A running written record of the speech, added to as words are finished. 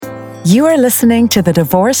You are listening to the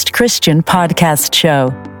Divorced Christian Podcast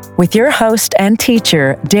Show with your host and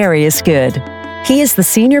teacher, Darius Good. He is the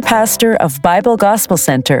senior pastor of Bible Gospel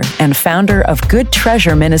Center and founder of Good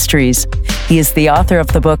Treasure Ministries. He is the author of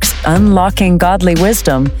the books Unlocking Godly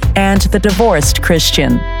Wisdom and The Divorced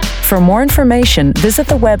Christian. For more information, visit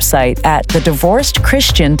the website at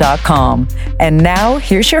thedivorcedchristian.com. And now,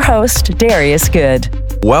 here's your host, Darius Good.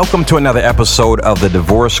 Welcome to another episode of the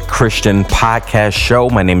Divorced Christian Podcast Show.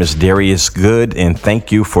 My name is Darius Good, and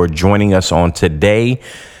thank you for joining us on today.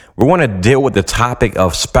 We want to deal with the topic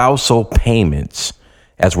of spousal payments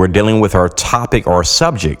as we're dealing with our topic or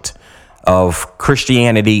subject of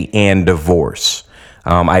Christianity and divorce.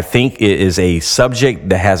 I think it is a subject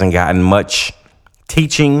that hasn't gotten much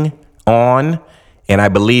teaching on, and I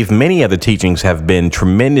believe many of the teachings have been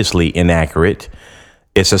tremendously inaccurate.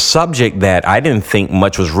 It's a subject that I didn't think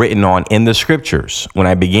much was written on in the scriptures. When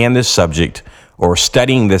I began this subject or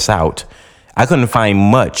studying this out, I couldn't find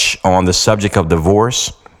much on the subject of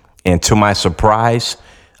divorce. And to my surprise,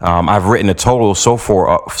 I've written a total so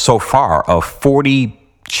far of 40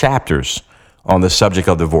 chapters on the subject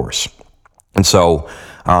of divorce. And so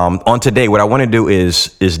on today, what I want to do is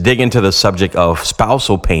dig into the subject of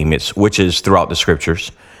spousal payments, which is throughout the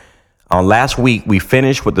scriptures. Last week, we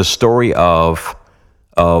finished with the story of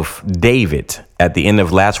David at the end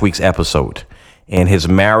of last week's episode and his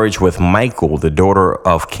marriage with Michal, the daughter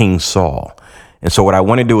of King Saul. And so what I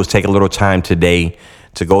want to do is take a little time today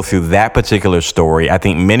to go through that particular story. I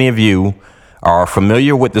think many of you are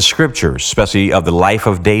familiar with the scriptures, especially of the life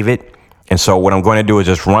of David. And so what I'm going to do is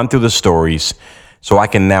just run through the stories so I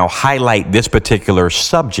can now highlight this particular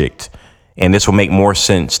subject. And this will make more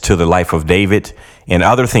sense to the life of David and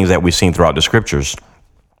other things that we've seen throughout the scriptures.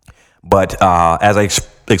 But as I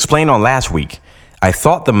explained on last week, I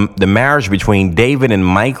thought the marriage between David and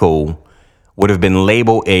Michal would have been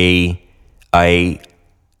labeled a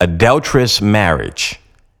adulterous marriage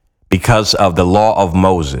because of the law of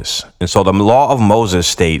Moses. And so the law of Moses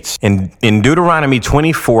states in Deuteronomy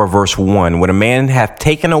 24, verse 1, when a man hath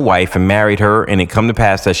taken a wife and married her, and it come to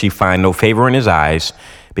pass that she find no favor in his eyes,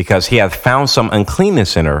 because he hath found some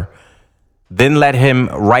uncleanness in her, then let him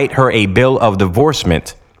write her a bill of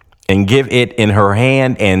divorcement and give it in her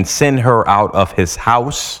hand and send her out of his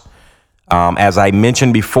house. As I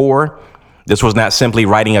mentioned before, this was not simply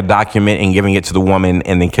writing a document and giving it to the woman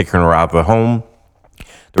and then kicking her out of the home.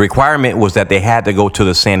 The requirement was that they had to go to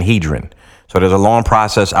the Sanhedrin. So there's a long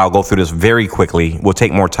process. I'll go through this very quickly. We'll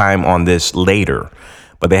take more time on this later.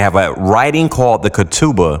 But they have a writing called the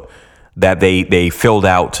ketubah that they filled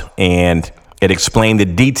out, and it explained the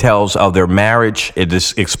details of their marriage. It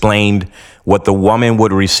just explained what the woman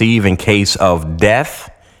would receive in case of death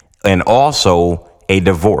and also a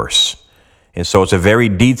divorce. And so it's a very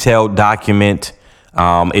detailed document.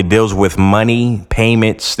 It deals with money,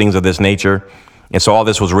 payments, things of this nature. And so all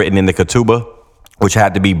this was written in the ketubah, which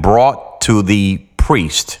had to be brought to the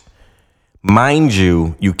priest. Mind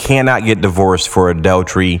you, you cannot get divorced for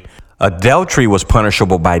adultery. Adultery was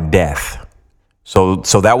punishable by death. So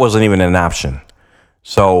that wasn't even an option.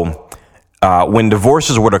 So when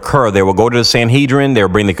divorces would occur, they would go to the Sanhedrin, they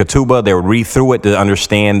would bring the ketubah, they would read through it to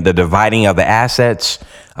understand the dividing of the assets,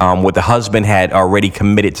 what the husband had already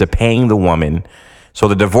committed to paying the woman. So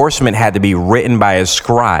the divorcement had to be written by a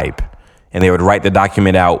scribe, and they would write the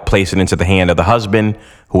document out, place it into the hand of the husband,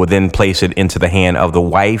 who would then place it into the hand of the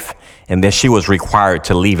wife, and then she was required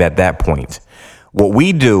to leave at that point. What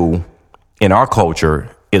we do in our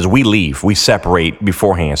culture is we leave, we separate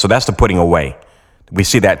beforehand. So that's the putting away. We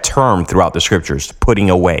see that term throughout the scriptures, putting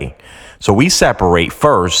away. So we separate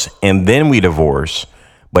first and then we divorce.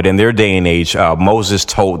 But in their day and age, Moses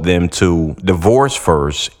told them to divorce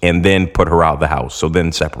first and then put her out of the house. So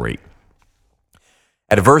then separate.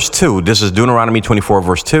 At verse 2, this is Deuteronomy 24,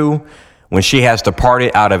 verse 2. When she has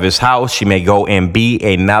departed out of his house, she may go and be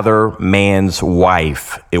another man's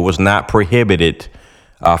wife. It was not prohibited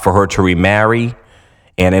for her to remarry.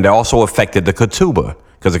 And it also affected the ketubah,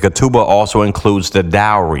 because the ketubah also includes the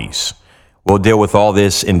dowries. We'll deal with all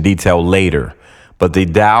this in detail later. But the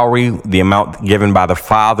dowry, the amount given by the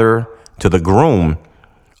father to the groom,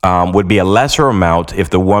 would be a lesser amount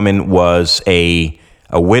if the woman was a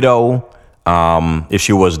widow, if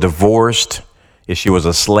she was divorced, if she was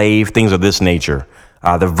a slave, things of this nature.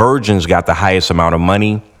 The virgins got the highest amount of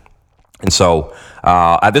money. And so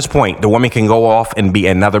at this point, the woman can go off and be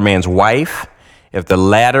another man's wife. If the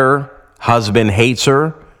latter husband hates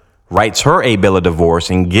her, writes her a bill of divorce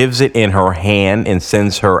and gives it in her hand and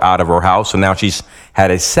sends her out of her house. So now she's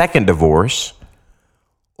had a second divorce.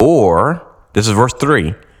 Or, this is verse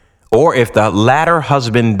 3, or if the latter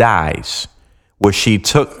husband dies, which she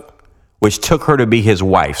took which took her to be his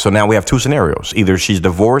wife. So now we have two scenarios. Either she's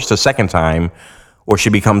divorced a second time, or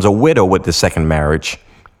she becomes a widow with the second marriage.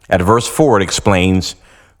 At verse 4, it explains,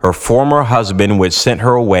 her former husband, which sent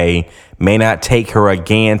her away, may not take her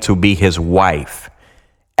again to be his wife.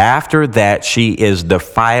 After that, she is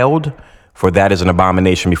defiled, for that is an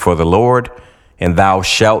abomination before the Lord. And thou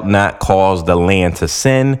shalt not cause the land to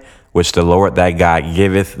sin, which the Lord thy God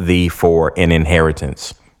giveth thee for an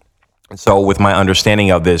inheritance. So with my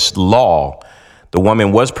understanding of this law, the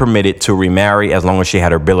woman was permitted to remarry as long as she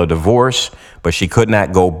had her bill of divorce, but she could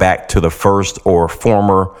not go back to the first or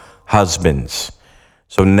former husbands.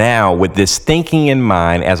 So now with this thinking in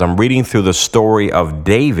mind, as I'm reading through the story of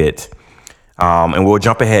David, and we'll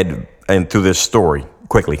jump ahead and through this story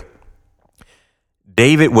quickly.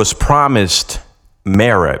 David was promised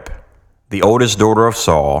Merab, the oldest daughter of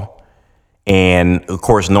Saul. And of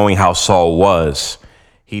course, knowing how Saul was,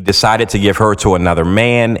 he decided to give her to another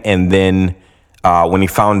man. And then when he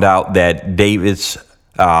found out that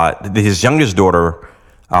his youngest daughter,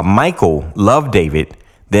 Michal, loved David,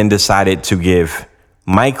 then decided to give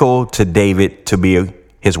Michal to David to be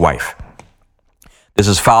his wife. This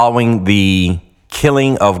is following the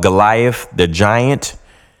killing of Goliath, the giant.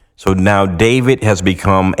 So now David has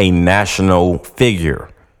become a national figure.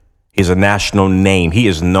 He's a national name. He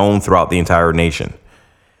is known throughout the entire nation.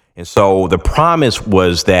 And so the promise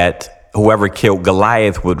was that whoever killed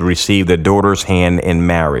Goliath would receive the daughter's hand in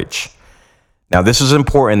marriage. Now, this is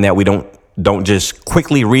important that we don't just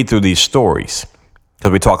quickly read through these stories,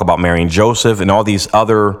 because we talk about marrying Joseph and all these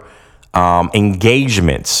other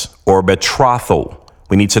engagements or betrothal.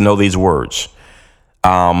 We need to know these words.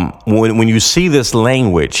 When you see this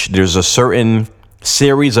language, there's a certain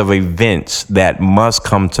series of events that must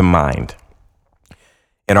come to mind.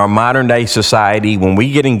 In our modern day society, when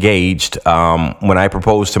we get engaged, when I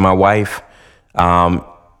propose to my wife,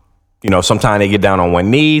 sometimes they get down on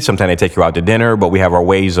one knee, sometimes they take you out to dinner, but we have our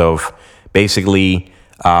ways of basically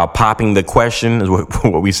popping the question, is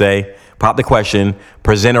what we say, pop the question,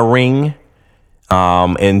 present a ring.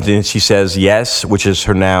 And then she says yes, which is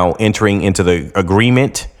her now entering into the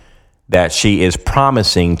agreement that she is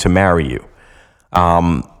promising to marry you.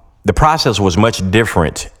 The process was much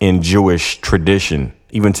different in Jewish tradition,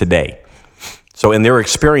 even today. So in their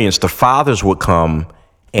experience, the fathers would come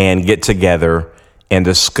and get together and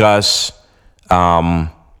discuss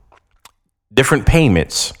different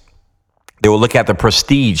payments. They will look at the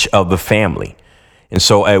prestige of the family. And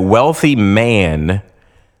so a wealthy man,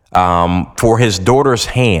 for his daughter's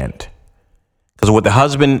hand, because what the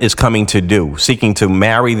husband is coming to do, seeking to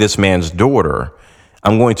marry this man's daughter,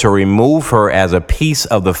 I'm going to remove her as a piece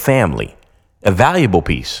of the family, a valuable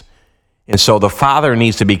piece. And so the father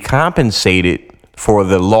needs to be compensated for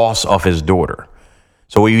the loss of his daughter.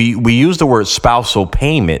 So we use the word spousal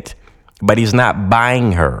payment, but he's not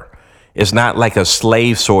buying her. It's not like a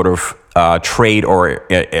slave sort of trade or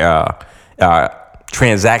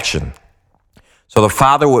transaction. So the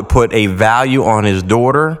father would put a value on his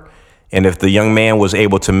daughter, and if the young man was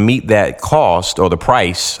able to meet that cost, or the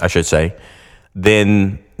price, I should say,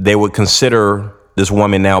 then they would consider this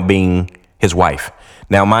woman now being his wife.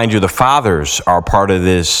 Now, mind you, the fathers are part of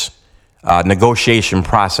this negotiation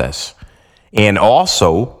process. And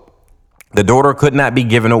also, the daughter could not be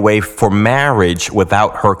given away for marriage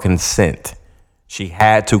without her consent. She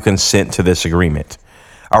had to consent to this agreement.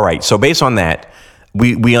 All right, so based on that,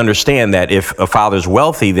 we understand that if a father's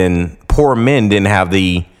wealthy, then poor men didn't have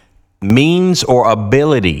the means or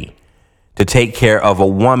ability to take care of a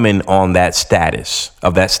woman on that status,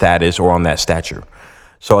 or on that stature.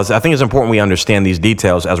 So I think it's important we understand these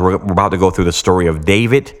details as we're about to go through the story of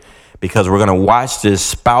David, because we're going to watch this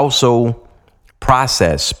spousal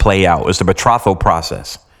process play out. It's the betrothal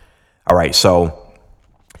process. All right, so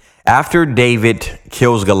after David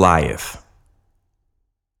kills Goliath,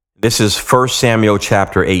 this is 1 Samuel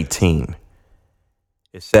chapter 18.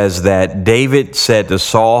 It says that David said to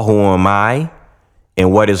Saul, "Who am I,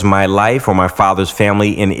 and what is my life or my father's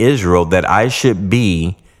family in Israel, that I should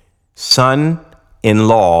be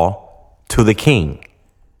son-in-law to the king?"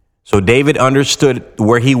 So David understood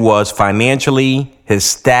where he was financially, his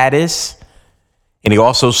status, and he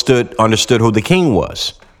also understood who the king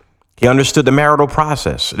was. He understood the marital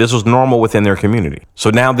process. This was normal within their community. So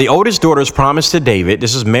now the oldest daughter is promised to David.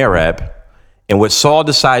 This is Merab. And what Saul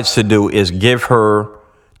decides to do is give her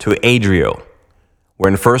to Adriel. We're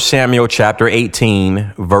in 1 Samuel chapter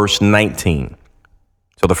 18, verse 19.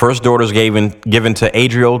 So the first daughter is given to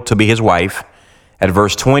Adriel to be his wife. At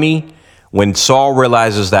verse 20, when Saul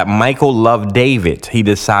realizes that Michal loved David, he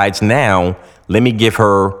decides, now let me give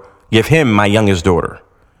him my youngest daughter.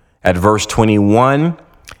 At verse 21,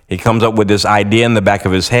 He comes up with this idea in the back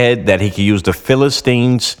of his head that he could use the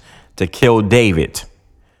Philistines to kill David.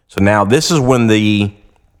 So now this is when the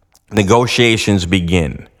negotiations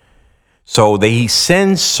begin. So he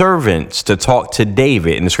sends servants to talk to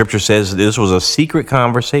David. And the scripture says this was a secret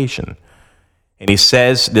conversation. And he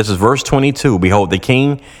says, this is verse 22, behold, the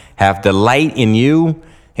king hath delight in you,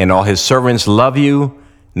 and all his servants love you.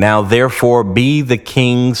 Now, therefore, be the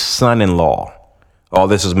king's son-in-law. All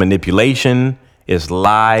this is manipulation, is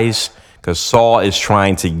lies, because Saul is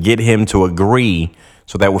trying to get him to agree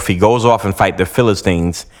so that if he goes off and fight the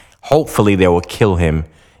Philistines, hopefully they will kill him,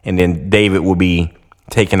 and then David will be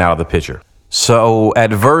taken out of the picture. So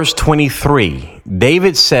at verse 23,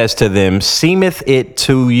 David says to them, seemeth it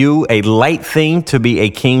to you a light thing to be a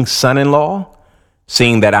king's son-in-law,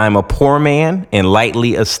 seeing that I'm a poor man and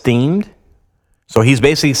lightly esteemed? So he's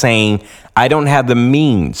basically saying, I don't have the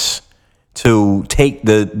means to take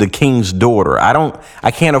the king's daughter.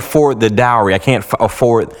 I can't afford the dowry. I can't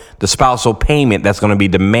afford the spousal payment that's going to be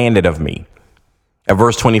demanded of me. At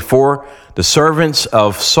verse 24, the servants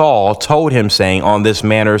of Saul told him, saying, on this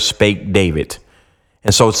manner spake David.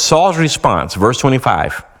 And so Saul's response, verse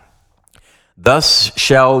 25, thus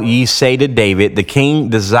shall ye say to David, the king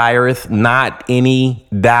desireth not any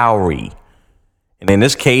dowry. And in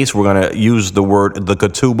this case, we're going to use the word the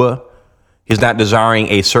ketubah. He's not desiring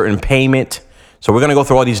a certain payment. So we're going to go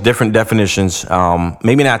through all these different definitions,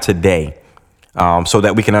 maybe not today, so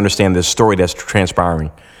that we can understand this story that's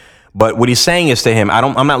transpiring. But what he's saying is to him,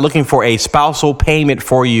 I'm not looking for a spousal payment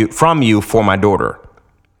from you for my daughter.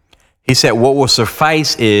 He said, what will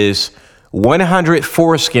suffice is 100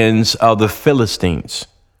 foreskins of the Philistines.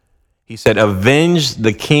 He said, avenge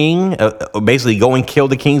the king, basically go and kill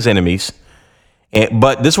the king's enemies.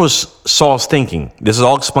 But this was Saul's thinking. This is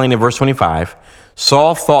all explained in verse 25.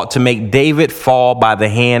 Saul thought to make David fall by the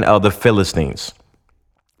hand of the Philistines.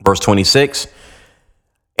 Verse 26.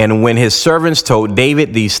 And when his servants told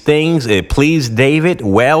David these things, it pleased David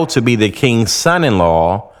well to be the king's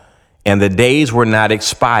son-in-law, and the days were not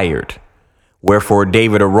expired. Wherefore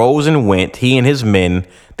David arose and went, he and his men.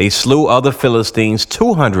 They slew of the Philistines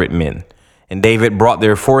 200 men. And David brought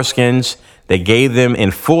their foreskins. They gave them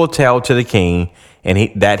in full tale to the king,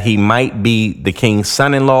 and that he might be the king's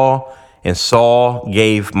son-in-law. And Saul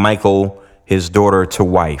gave Michal his daughter to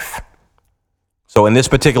wife. So in this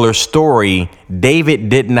particular story, David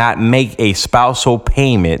did not make a spousal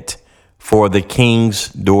payment for the king's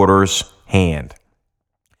daughter's hand.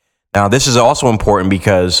 Now, this is also important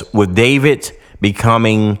because with David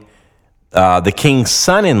becoming the king's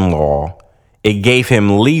son-in-law, it gave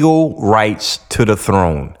him legal rights to the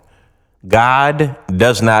throne. God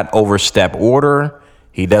does not overstep order.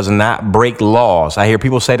 He does not break laws. I hear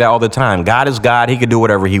people say that all the time. God is God. He can do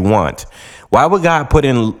whatever he wants. Why would God put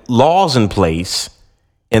in laws in place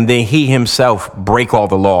and then he himself break all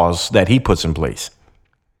the laws that he puts in place?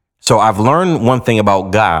 So I've learned one thing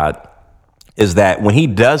about God is that when he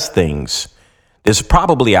does things, there's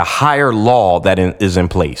probably a higher law that is in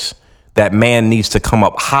place that man needs to come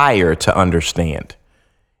up higher to understand.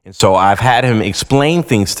 And so I've had him explain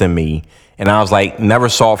things to me, and I was like, never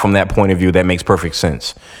saw it from that point of view. That makes perfect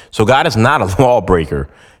sense. So God is not a lawbreaker.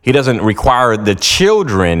 He doesn't require the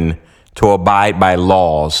children to abide by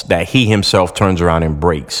laws that he himself turns around and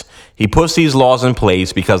breaks. He puts these laws in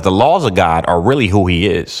place because the laws of God are really who he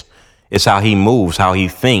is. It's how he moves, how he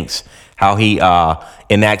thinks, how he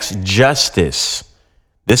enacts justice.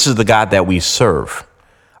 This is the God that we serve.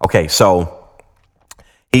 Okay, so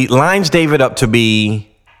he lines David up to be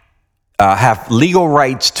have legal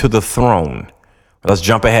rights to the throne. Let's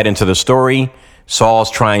jump ahead into the story.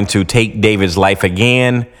 Saul's trying to take David's life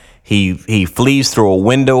again. He flees through a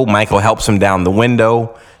window. Michal helps him down the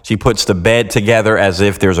window. She puts the bed together as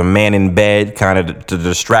if there's a man in bed, kind of to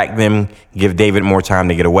distract them, give David more time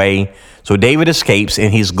to get away. So David escapes,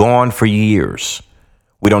 and he's gone for years.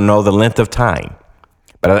 We don't know the length of time.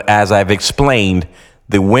 But as I've explained,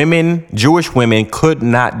 the women, Jewish women, could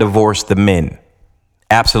not divorce the men.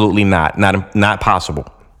 Absolutely not possible.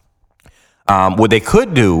 What they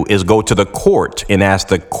could do is go to the court and ask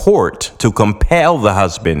the court to compel the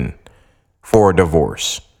husband for a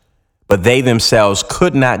divorce. But they themselves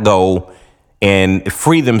could not go and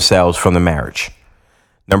free themselves from the marriage.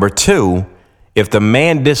 Number two, if the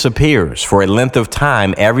man disappears for a length of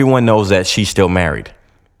time, everyone knows that she's still married.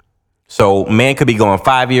 So man could be gone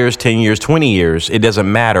 5 years, 10 years, 20 years. It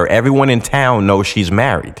doesn't matter. Everyone in town knows she's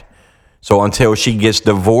married. So until she gets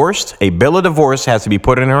divorced, a bill of divorce has to be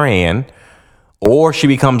put in her hand, or she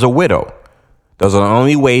becomes a widow. Those are the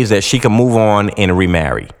only ways that she can move on and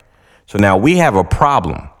remarry. So now we have a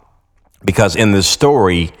problem because in this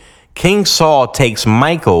story, King Saul takes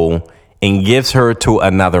Michal and gives her to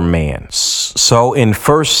another man. So in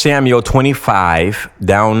 1 Samuel 25,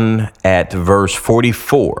 down at verse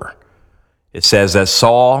 44, it says that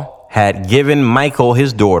Saul had given Michal,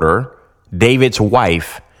 his daughter, David's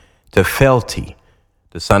wife, to Phelti,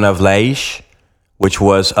 the son of Laish, which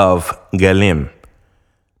was of Galim.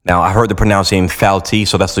 Now, I heard the pronunciation Phelti,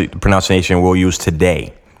 so that's the pronunciation we'll use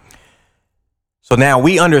today. So now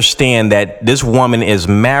we understand that this woman is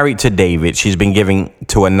married to David. She's been given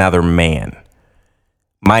to another man.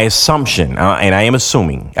 My assumption, and I am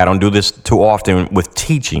assuming, I don't do this too often with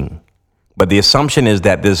teaching, but the assumption is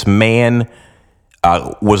that this man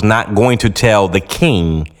was not going to tell the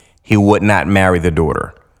king he would not marry the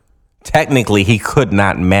daughter. Technically, he could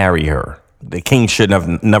not marry her. The king should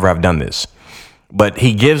have never have done this. But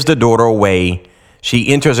he gives the daughter away. She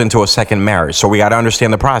enters into a second marriage. So we got to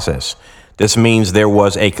understand the process. This means there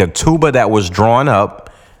was a ketubah that was drawn up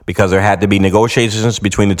because there had to be negotiations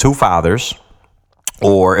between the two fathers,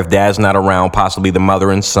 or if dad's not around, possibly the mother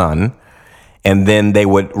and son. And then they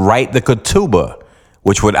would write the ketubah,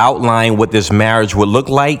 which would outline what this marriage would look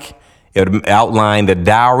like. It would outline the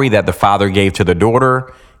dowry that the father gave to the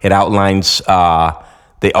daughter. It outlines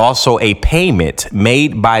also a payment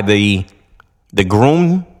made by the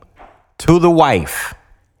groom to the wife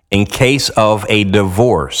in case of a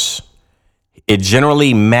divorce. It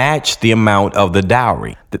generally matched the amount of the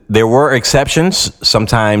dowry. There were exceptions.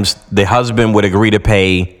 Sometimes the husband would agree to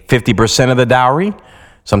pay 50% of the dowry.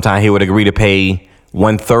 Sometimes he would agree to pay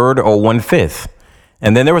 1/3 or 1/5.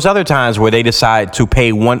 And then there was other times where they decide to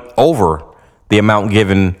pay over the amount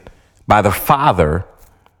given by the father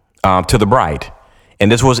to the bride.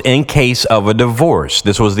 And this was in case of a divorce.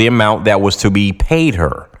 This was the amount that was to be paid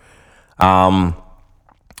her.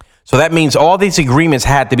 So that means all these agreements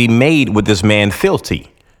had to be made with this man, Phelti,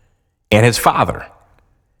 and his father.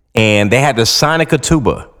 And they had to sign a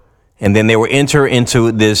ketubah. And then they would enter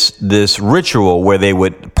into this ritual where they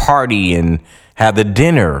would party and have the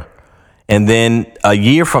dinner. And then a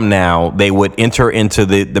year from now, they would enter into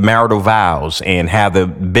the marital vows and have the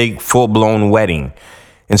big full-blown wedding.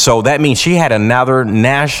 And so that means she had another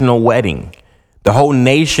national wedding. The whole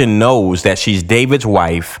nation knows that she's David's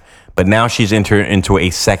wife, but now she's entered into a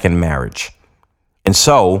second marriage. And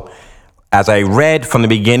so, as I read from the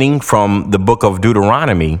beginning from the book of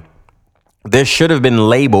Deuteronomy, there should have been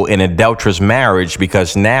labeled an adulterous marriage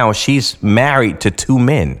because now she's married to two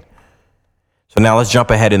men. So now let's jump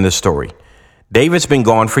ahead in this story. David's been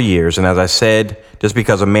gone for years. And as I said, just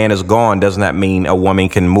because a man is gone does not mean a woman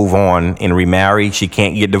can move on and remarry. She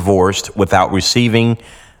can't get divorced without receiving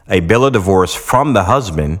a bill of divorce from the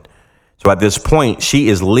husband. So at this point, she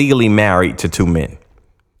is legally married to two men.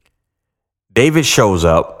 David shows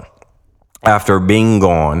up after being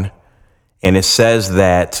gone. And it says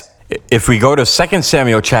that if we go to 2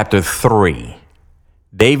 Samuel chapter 3,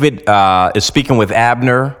 David is speaking with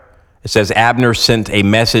Abner. It says Abner sent a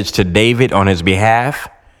message to David on his behalf.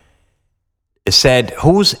 It said,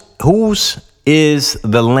 whose is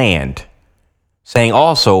the land? Saying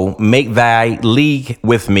also, make thy league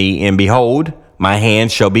with me, and behold, my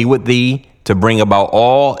hand shall be with thee to bring about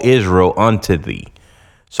all Israel unto thee.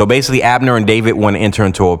 So basically, Abner and David want to enter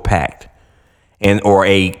into a pact or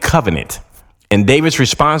a covenant. And David's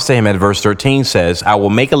response to him at verse 13 says, I will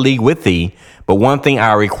make a league with thee, but one thing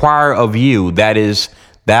I require of you, that is,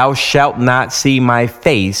 thou shalt not see my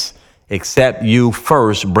face, except you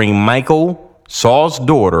first bring Michal, Saul's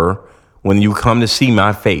daughter, when you come to see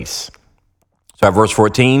my face. So at verse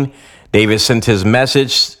 14, David sent his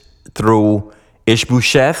message through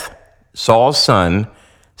Ishbosheth, Saul's son,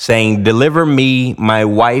 saying, deliver me my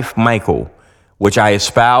wife Michal, which I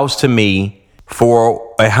espoused to me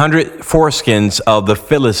for 100 foreskins of the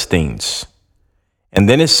Philistines. And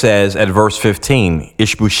then it says at verse 15,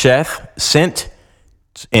 Ishbosheth sent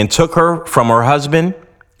and took her from her husband,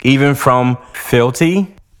 even from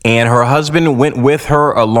Phelti, and her husband went with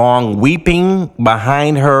her along, weeping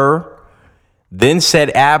behind her. Then said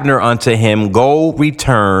Abner unto him, go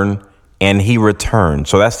return, and he returned.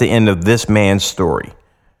 So that's the end of this man's story.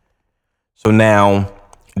 So now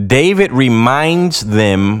David reminds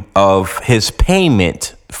them of his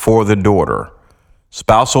payment for the daughter.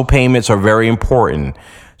 Spousal payments are very important.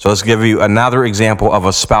 So let's give you another example of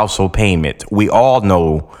a spousal payment. We all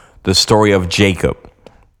know the story of Jacob.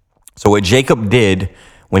 So what Jacob did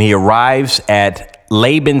when he arrives at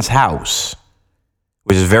Laban's house,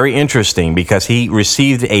 which is very interesting because he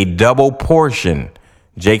received a double portion,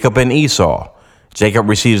 Jacob and Esau. Jacob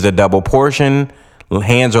receives a double portion.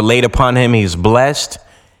 Hands are laid upon him. He's blessed.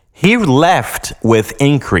 He left with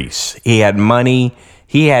increase. He had money.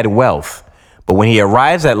 He had wealth. But when he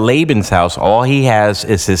arrives at Laban's house, all he has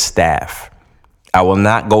is his staff. I will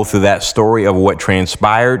not go through that story of what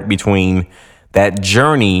transpired between that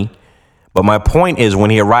journey. But my point is, when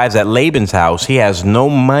he arrives at Laban's house, he has no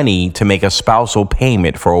money to make a spousal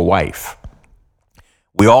payment for a wife.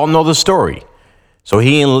 We all know the story. So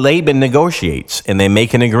he and Laban negotiates and they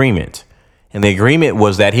make an agreement. And the agreement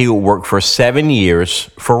was that he would work for 7 years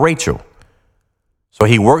for Rachel. So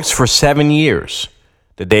he works for 7 years.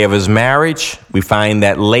 The day of his marriage, we find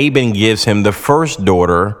that Laban gives him the first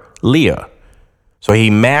daughter, Leah. So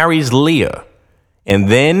he marries Leah. And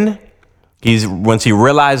then once he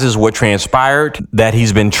realizes what transpired, that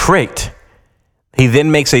he's been tricked, he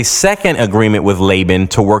then makes a second agreement with Laban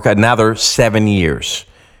to work another 7 years.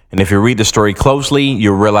 And if you read the story closely,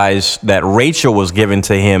 you'll realize that Rachel was given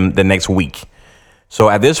to him the next week. So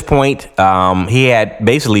at this point, he had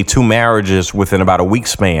basically 2 marriages within about a week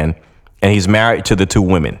span, and he's married to the 2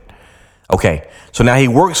 women. Okay, so now he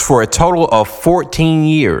works for a total of 14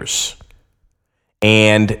 years.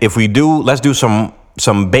 And if let's do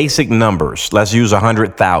some basic numbers. Let's use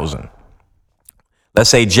 100,000.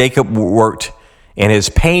 Let's say Jacob worked and his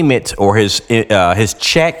payment or his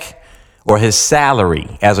check or his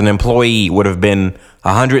salary as an employee would have been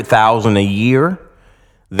 100,000 a year.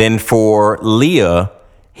 Then for Leah,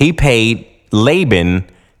 he paid Laban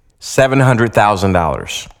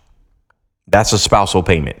 $700,000. That's a spousal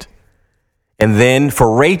payment. And then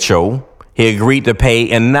for Rachel, he agreed to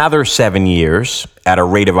pay another 7 years at a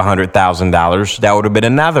rate of $100,000. That would have been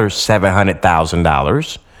another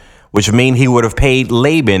 $700,000, which means he would have paid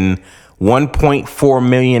Laban $1.4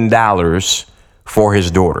 million for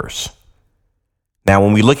his daughters. Now,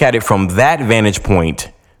 when we look at it from that vantage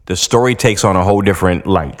point, the story takes on a whole different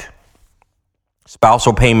light.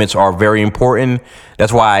 Spousal payments are very important.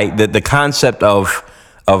 That's why the concept of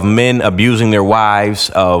men abusing their wives,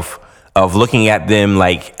 of looking at them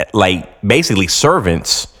like basically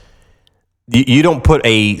servants, you don't put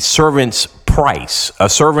a servant's price. A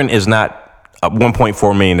servant is not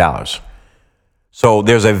 $1.4 million. So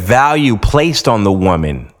there's a value placed on the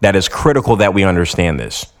woman that is critical that we understand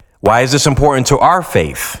this. Why is this important to our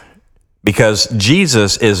faith? Because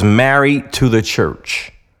Jesus is married to the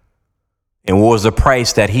church. And what was the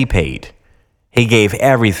price that he paid? He gave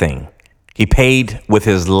everything. He paid with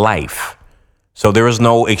his life. So there was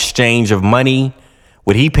no exchange of money.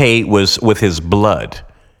 What he paid was with his blood.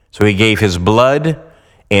 So he gave his blood,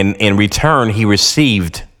 and in return, he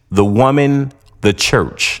received the woman, the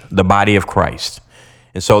church, the body of Christ.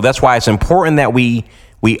 And so that's why it's important that we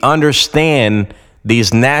understand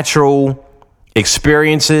these natural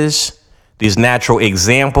experiences, these natural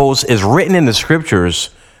examples is written in the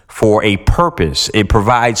scriptures for a purpose. It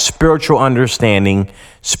provides spiritual understanding,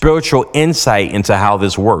 spiritual insight into how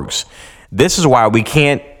this works. This is why we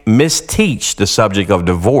can't misteach the subject of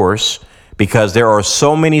divorce, because there are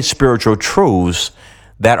so many spiritual truths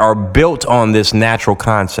that are built on this natural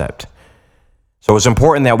concept. So it's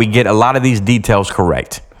important that we get a lot of these details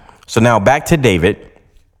correct. So now back to David.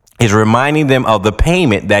 He's reminding them of the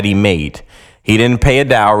payment that he made. He didn't pay a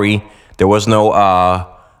dowry. There was no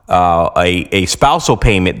a spousal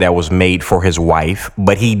payment that was made for his wife,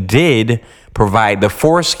 but he did provide the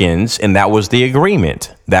foreskins, and that was the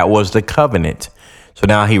agreement. That was the covenant. So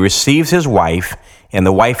now he receives his wife, and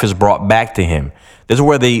the wife is brought back to him. This is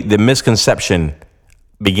where the misconception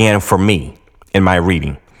began for me in my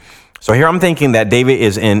reading. So here I'm thinking that David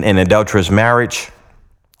is in an adulterous marriage,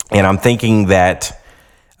 and I'm thinking that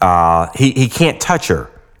he can't touch her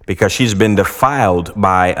because she's been defiled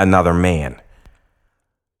by another man.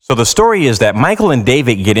 So the story is that Michael and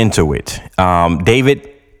David get into it. David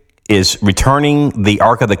is returning the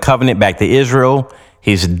Ark of the Covenant back to Israel.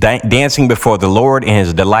 He's dancing before the Lord in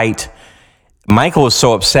his delight. Michael is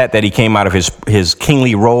so upset that he came out of his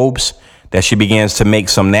kingly robes that she begins to make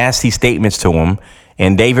some nasty statements to him.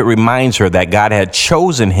 And David reminds her that God had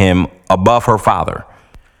chosen him above her father.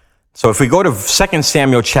 So if we go to 2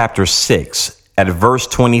 Samuel chapter 6 at verse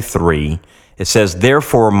 23, it says,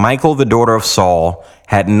 "Therefore Michal, the daughter of Saul,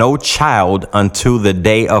 had no child unto the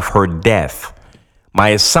day of her death." My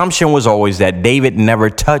assumption was always that David never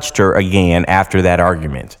touched her again after that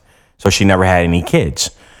argument. So she never had any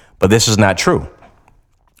kids. But this is not true.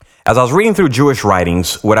 As I was reading through Jewish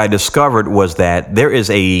writings, what I discovered was that there is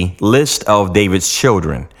a list of David's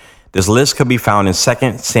children. This list could be found in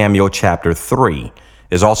 2 Samuel chapter 3.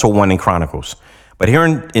 There's also one in Chronicles. But here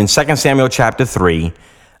in 2 Samuel chapter 3,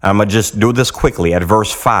 I'm going to just do this quickly at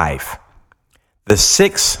verse 5. The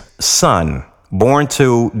sixth son born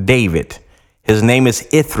to David, his name is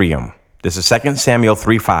Ithream. This is 2 Samuel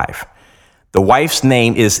 3:5. The wife's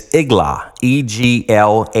name is Eglah,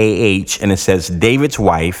 Eglah, and it says David's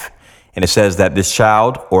wife. And it says that this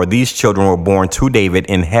child or these children were born to David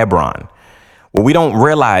in Hebron. What we don't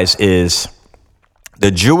realize is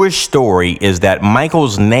the Jewish story is that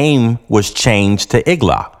Michael's name was changed to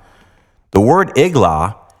Eglah. The word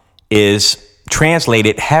Eglah is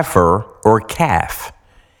translated heifer or calf.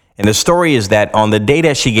 And the story is that on the day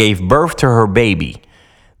that she gave birth to her baby,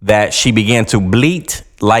 that she began to bleat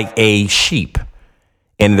like a sheep.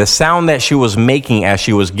 And the sound that she was making as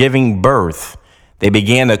she was giving birth, they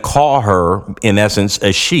began to call her, in essence,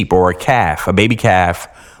 a sheep or a calf, a baby calf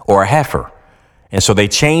or a heifer. And so they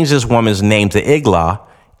changed this woman's name to Eglah,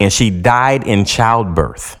 and she died in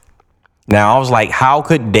childbirth. Now, I was like, how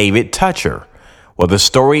could David touch her? Well, the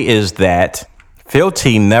story is that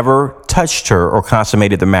Philti never touched her or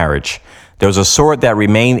consummated the marriage. There was a sword that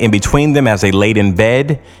remained in between them as they laid in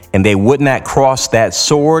bed, and they would not cross that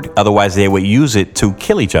sword. Otherwise, they would use it to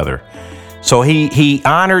kill each other. So he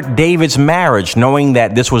honored David's marriage, knowing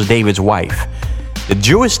that this was David's wife. The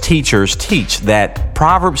Jewish teachers teach that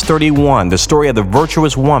Proverbs 31, the story of the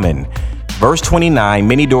virtuous woman, verse 29,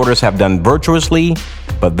 many daughters have done virtuously,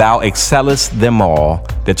 but thou excellest them all.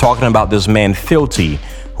 They're talking about this man Philti,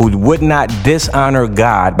 who would not dishonor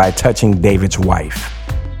God by touching David's wife.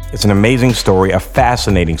 It's an amazing story, a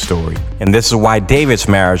fascinating story. And this is why David's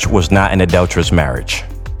marriage was not an adulterous marriage.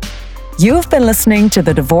 You've been listening to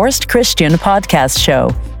the Divorced Christian Podcast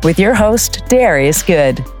Show with your host, Darius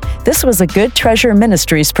Good. This was a Good Treasure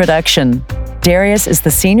Ministries production. Darius is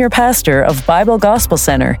the senior pastor of Bible Gospel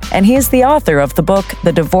Center, and he is the author of the book,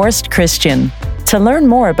 The Divorced Christian. To learn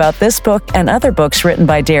more about this book and other books written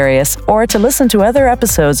by Darius, or to listen to other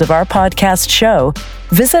episodes of our podcast show,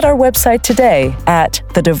 visit our website today at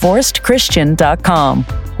thedivorcedchristian.com.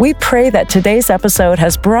 We pray that today's episode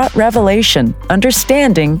has brought revelation,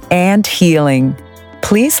 understanding, and healing.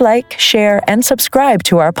 Please like, share, and subscribe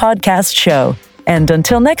to our podcast show. And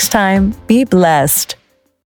until next time, be blessed.